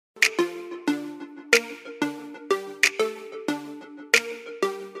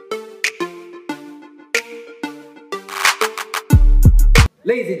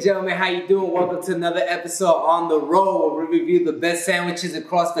Ladies and gentlemen, how you doing? Welcome to another episode on the road where we review the best sandwiches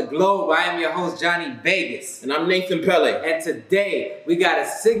across the globe. I am your host, Johnny Vegas. And I'm Nathan Pele. And today, we got a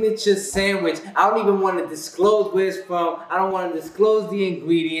signature sandwich. I don't even want to disclose where it's from. I don't want to disclose the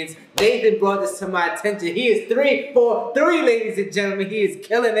ingredients. Nathan brought this to my attention. He is 3 for 3, ladies and gentlemen. He is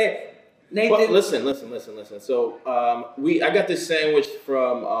killing it. Nathan. Well, listen. So, I got this sandwich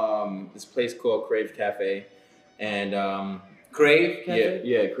from this place called Crave Cafe. And, Crave Cafe?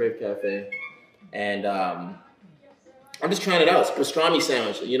 Yeah, Crave Cafe. And I'm just trying it out. It's a pastrami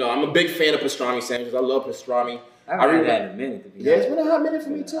sandwich. You know, I'm a big fan of pastrami sandwiches. I love pastrami. I haven't had a minute to be honest. Yeah, it's been a hot minute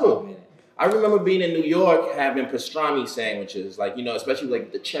for me too. I remember being in New York having pastrami sandwiches, like, you know, especially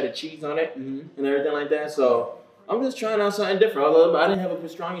like the cheddar cheese on it and everything like that. So I'm just trying out something different. I didn't have a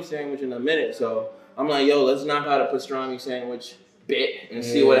pastrami sandwich in a minute, so I'm like, yo, let's knock out a pastrami sandwich bit and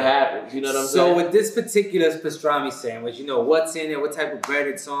see what happens. You know what I'm saying? So with this particular pastrami sandwich, you know, what's in it, what type of bread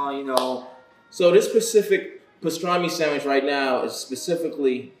it's on, you know? So this specific pastrami sandwich right now is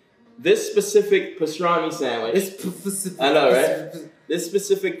specifically this specific pastrami sandwich. I know, right? This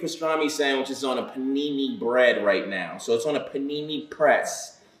specific pastrami sandwich is on a panini bread right now. So it's on a panini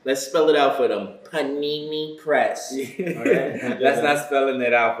press. Let's spell it out for them. Panini press. Right? That's not spelling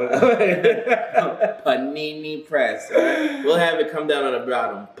it out for them. Panini press. Right? We'll have it come down on the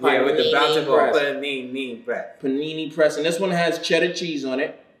bottom. Panini with the bottom press. Panini press. Panini press. And this one has cheddar cheese on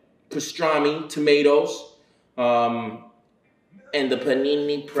it, pastrami, tomatoes, and the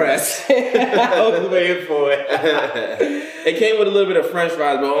panini press. I was waiting for it. It came with a little bit of French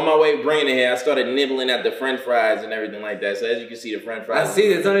fries, but on my way bringing it here, I started nibbling at the French fries and everything like that. So as you can see, the French fries. I see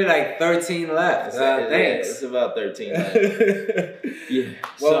there's only like 13 left. Thanks. It's about 13 left. Yeah.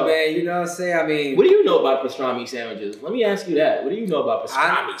 Well, so, man, you know what I'm saying? I mean, what do you know about pastrami sandwiches? Let me ask you that. What do you know about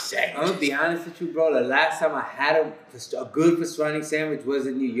pastrami sandwiches? I'm gonna be honest with you, bro. The last time I had a good pastrami sandwich was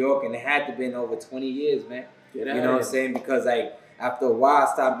in New York, and it had to been over 20 years, man. You know what I'm saying? Because like, after a while,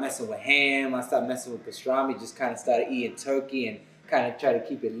 I stopped messing with ham. I stopped messing with pastrami. Just kind of started eating turkey and kind of try to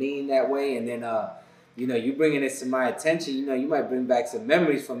keep it lean that way. And then, you know, you bringing this to my attention. You know, you might bring back some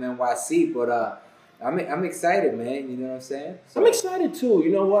memories from NYC. But I'm excited, man. You know what I'm saying? So, I'm excited too.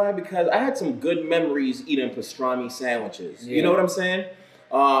 You know why? Because I had some good memories eating pastrami sandwiches. Yeah. You know what I'm saying?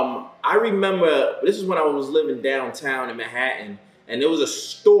 I remember this is when I was living downtown in Manhattan, and there was a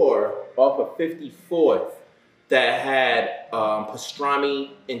store off of 54th. That had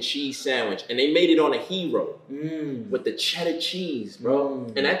pastrami and cheese sandwich, and they made it on a hero with the cheddar cheese,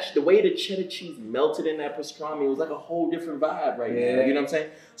 bro. And that's the way the cheddar cheese melted in that pastrami. It was like a whole different vibe right now. You know what I'm saying?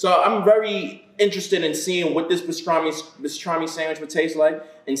 So I'm very interested in seeing what this pastrami sandwich would taste like,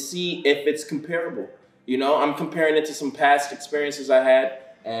 and see if it's comparable. You know, I'm comparing it to some past experiences I had,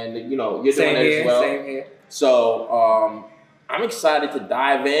 and you know, you're doing it as well. Same here. So I'm excited to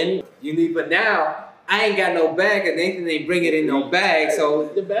dive in. But now, I ain't got no bag, and Nathan ain't bring it in no bag, so...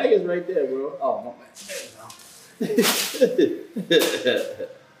 The bag is right there, bro. Oh, my bad.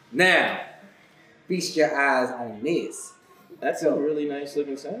 Now, feast your eyes on this. That's a really nice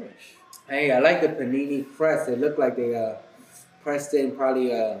looking sandwich. Hey, I like the panini press. They look like they pressed it and probably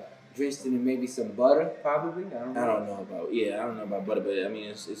drenched it in maybe some butter, probably. I don't know about butter, but I mean,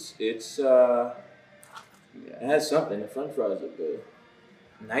 it has something. The French fries look good.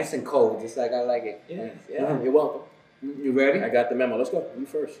 Nice and cold, just like I like it. Yeah. You're welcome. You ready? I got the memo. Let's go. You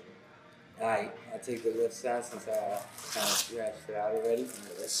first. All right. I'll take the left side since I kind of scratched it out already.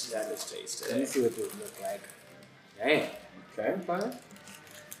 Let's have this taste today. Let me see what this looks like. Damn. Okay. Fine.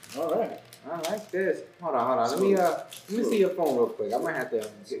 All right. I like this. Hold on. Let me see your phone real quick. I might have to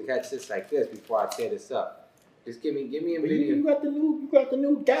catch this like this before I tear this up. Just give me a video. You got the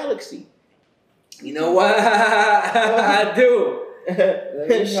new Galaxy. You know what? I do.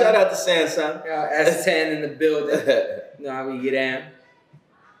 Shout out to Samsung. S10 in the building. You know how we get down.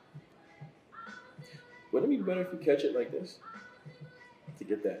 Wouldn't it be better if you catch it like this? To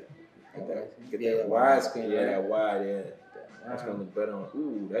get that. Get that wide screen. Yeah, that wide, yeah. That's gonna look better on.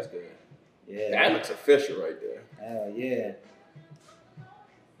 Ooh, that's good. Yeah. That looks official right there. Hell yeah.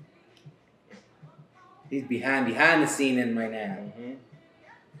 He's behind the scene in right now.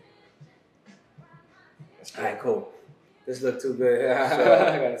 All right, cool. This look too good.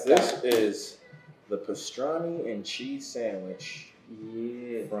 So this is the pastrami and cheese sandwich.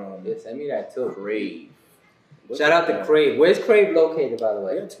 Yeah. From send me that too. Crave. Shout out to Crave. Where's Crave located, by the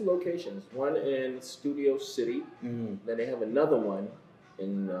way? They have 2 locations. One in Studio City. Then they have another one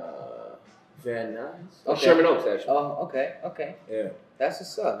in Van Nuys. Okay. Sherman Oaks, actually. Oh, okay. Yeah. That's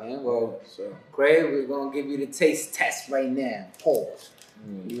what's up, man. Well, so Crave, we're going to give you the taste test right now. Pause.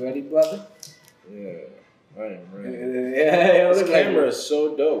 You ready, brother? Yeah. Right. Yeah, this camera is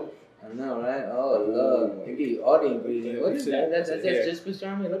so dope. I know, right? Oh, love. They give you all the ingredients. What is that? That's just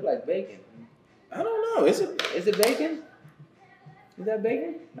pastrami. It look like bacon. I don't know. Is it bacon? Is that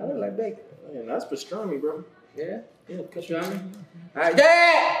bacon? That look like bacon. Man, that's pastrami, bro. Yeah? Yeah, pastrami. All right,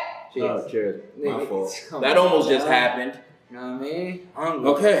 yeah! Cheers. Oh, cheers. My fault. Come that almost just happened. You know what I mean? Hungry.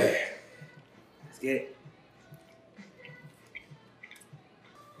 Okay. Let's get it.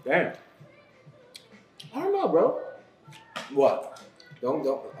 Damn. I don't know, bro. What? Don't.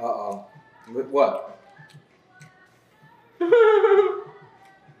 What? I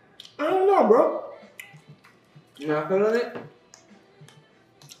don't know, bro. You not feeling it?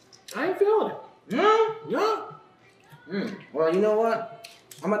 I ain't feeling it. No. Well, you know what?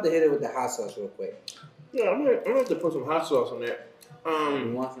 I'm about to hit it with the hot sauce real quick. Yeah, I'm gonna have to put some hot sauce on there.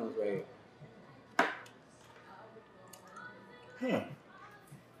 You want some right? Yeah.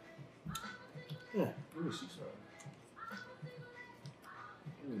 Let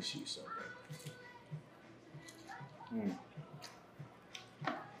me see something.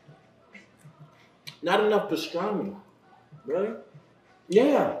 Not enough pastrami. Really?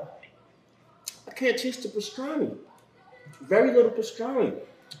 Yeah. I can't taste the pastrami. Very little pastrami.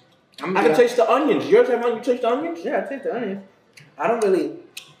 I can taste the onions. Yours have onions? You taste the onions? Yeah, I taste the onions. I don't really.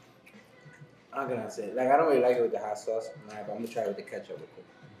 How can I say it? Like, I don't really like it with the hot sauce. But I'm gonna try it with the ketchup real quick.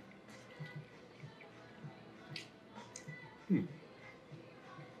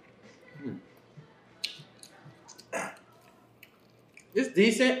 It's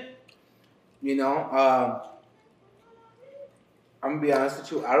decent. You know, I'm gonna be honest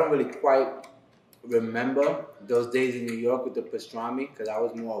with you. I don't really quite remember those days in New York with the pastrami because I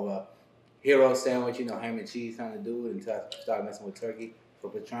was more of a hero sandwich, you know, ham and cheese kind of dude until I started messing with turkey. So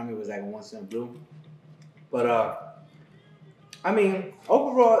pastrami was like a once in a blue. But I mean,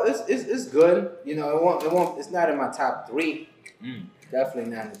 overall, it's good. You know, it's not in my top 3.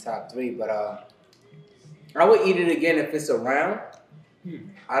 Definitely not in the top 3. But I would eat it again if it's around.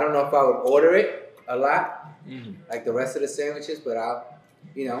 I don't know if I would order it a lot, like the rest of the sandwiches, but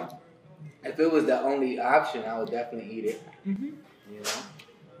you know, if it was the only option, I would definitely eat it. You know?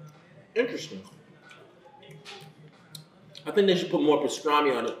 Interesting. I think they should put more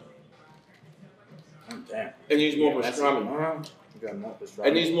pastrami on it. Oh, damn. It needs more pastrami. You got more pastrami.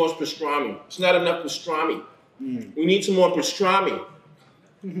 It needs more pastrami. It's not enough pastrami. We need some more pastrami.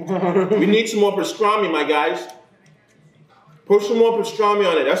 We need some more pastrami, my guys. Put some more pastrami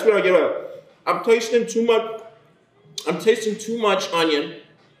on it. That's what I get at. I'm tasting too much. I'm tasting too much onion,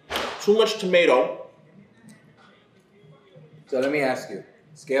 too much tomato. So let me ask you,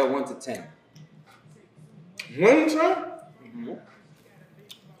 scale 1 to 10. 1 to 10?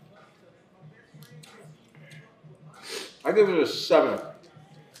 I give it a 7.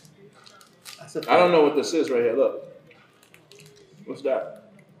 I don't know what this is right here. Look. What's that?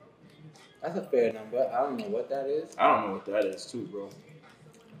 That's a fair number. I don't know what that is. I don't know what that is too, bro.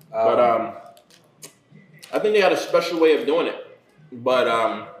 But I think they had a special way of doing it. But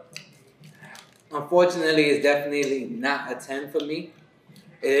unfortunately, it's definitely not a 10 for me.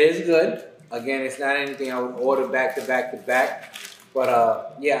 It is good. Again, it's not anything I would order back to back to back.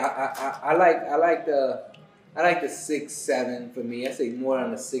 But yeah, I like the 6, 7 for me. I say more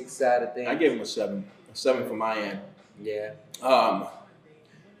on the 6 side of things. I give him a 7. A 7 from my end. Yeah.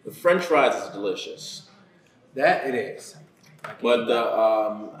 The French fries is delicious. That it is. But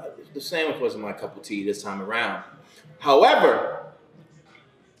the sandwich wasn't my cup of tea this time around. However,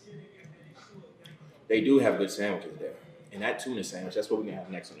 they do have good sandwiches there. And that tuna sandwich, that's what we're going to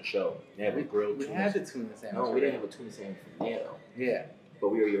have next on the show. They have a grilled tuna. We had the tuna sandwich. No, we didn't have a tuna sandwich from there, though. Yeah. But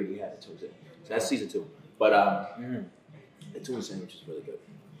we already had the tuna sandwich. So that's season 2. But the tuna sandwich is really good.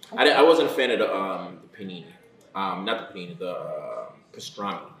 Okay. I wasn't a fan of the panini. Not the panini, the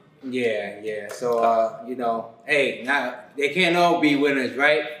pastrami. Yeah. So, you know, hey, now they can't all be winners,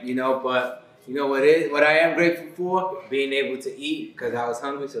 right? You know, but you know what I am grateful for? Being able to eat because I was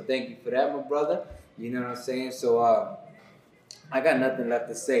hungry. So thank you for that, my brother. You know what I'm saying? So, I got nothing left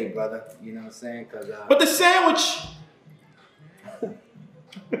to say, brother. You know what I'm saying? But the sandwich,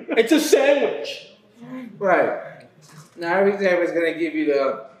 it's a sandwich. Right. Now, every sandwich is going to give you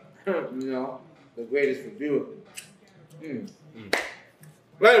the, you know, the greatest review.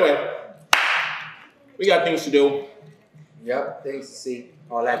 But anyway, we got things to do. Yep, things to see,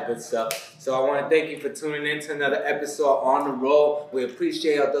 all that good stuff. So I want to thank you for tuning in to another episode on the road. We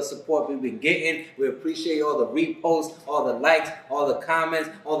appreciate all the support we've been getting. We appreciate all the reposts, all the likes, all the comments,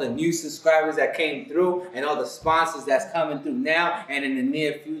 all the new subscribers that came through, and all the sponsors that's coming through now and in the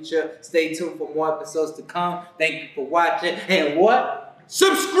near future. Stay tuned for more episodes to come. Thank you for watching. And what?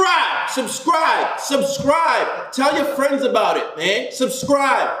 Subscribe. Tell your friends about it, man.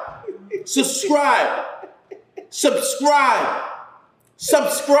 Subscribe. Subscribe.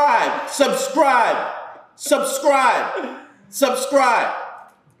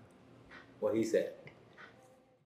 What he said.